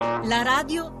La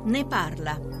radio ne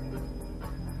parla.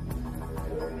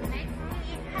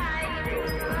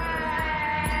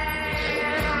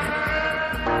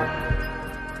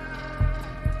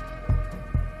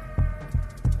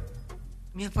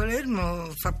 Mia Palermo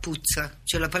fa puzza,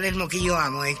 cioè la Palermo che io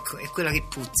amo, ecco, è quella che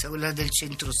puzza, quella del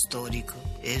centro storico,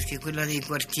 perché quella dei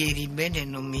quartieri bene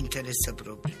non mi interessa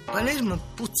proprio. Palermo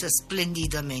puzza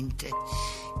splendidamente,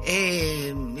 è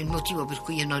il motivo per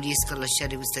cui io non riesco a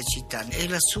lasciare questa città, è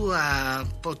la sua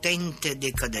potente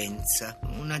decadenza,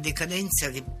 una decadenza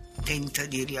che tenta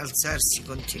di rialzarsi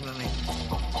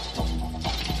continuamente.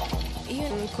 Io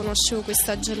non conoscevo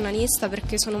questa giornalista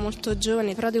perché sono molto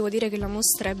giovane, però devo dire che la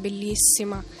mostra è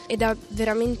bellissima ed è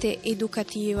veramente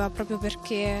educativa, proprio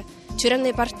perché ci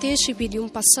rende partecipi di un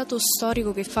passato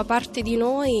storico che fa parte di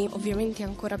noi, ovviamente è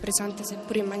ancora presente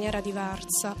seppur in maniera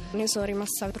diversa. Ne sono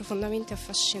rimasta profondamente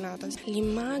affascinata.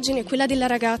 L'immagine è quella della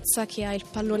ragazza che ha il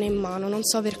pallone in mano, non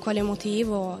so per quale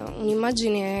motivo,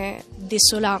 un'immagine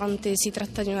desolante, si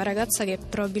tratta di una ragazza che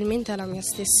probabilmente ha la mia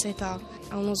stessa età.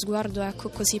 Ha uno sguardo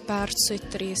così perso e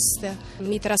triste,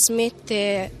 mi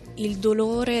trasmette il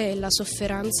dolore e la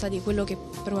sofferenza di quello che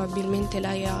probabilmente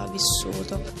lei ha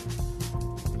vissuto.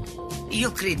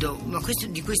 Io credo, ma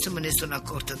di questo me ne sono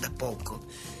accorta da poco,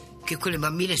 che quelle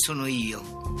bambine sono io.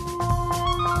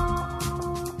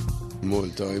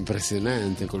 Molto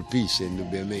impressionante, colpisce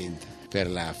indubbiamente per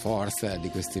la forza di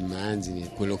queste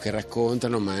immagini, quello che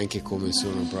raccontano, ma anche come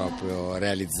sono proprio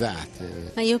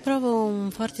realizzate. Io provo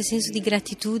un forte senso di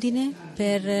gratitudine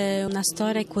per una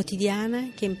storia quotidiana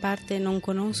che in parte non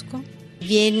conosco.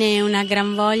 Viene una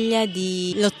gran voglia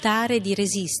di lottare, di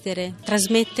resistere.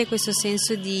 Trasmette questo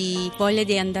senso di voglia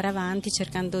di andare avanti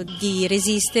cercando di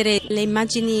resistere. Le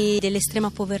immagini dell'estrema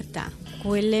povertà,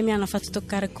 quelle mi hanno fatto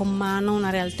toccare con mano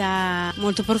una realtà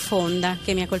molto profonda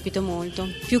che mi ha colpito molto,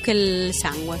 più che il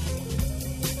sangue.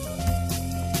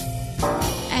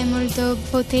 È molto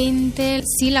potente,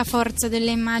 sì, la forza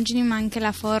delle immagini, ma anche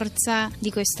la forza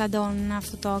di questa donna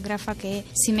fotografa che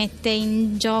si mette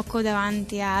in gioco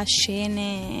davanti a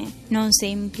scene non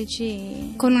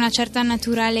semplici, con una certa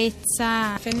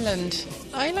naturalezza. Finland.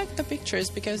 I like the pictures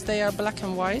because they are black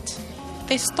and white.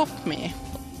 They stop me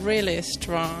really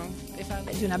strong.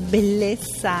 Di una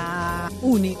bellezza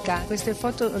unica. Queste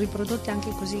foto riprodotte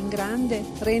anche così in grande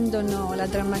rendono la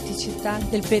drammaticità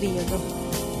del periodo.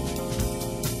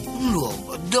 Un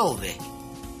luogo dove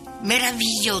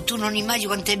meraviglioso, tu non immagini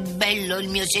quanto è bello il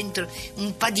mio centro,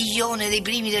 un padiglione dei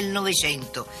primi del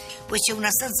Novecento. Poi c'è una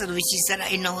stanza dove ci sarà,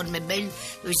 enorme, bello,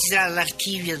 dove ci sarà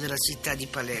l'archivio della città di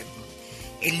Palermo,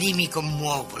 e lì mi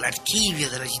commuovo, l'archivio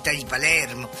della città di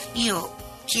Palermo. Io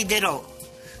chiederò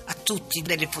a tutti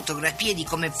delle fotografie di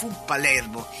come fu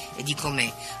Palermo e di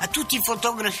com'è, a tutti i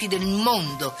fotografi del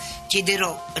mondo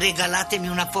chiederò: regalatemi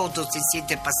una foto se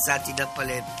siete passati da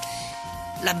Palermo.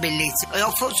 La bellezza.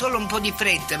 Ho solo un po' di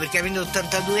fretta perché avendo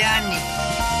 82 anni.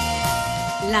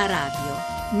 La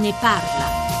radio ne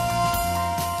parla.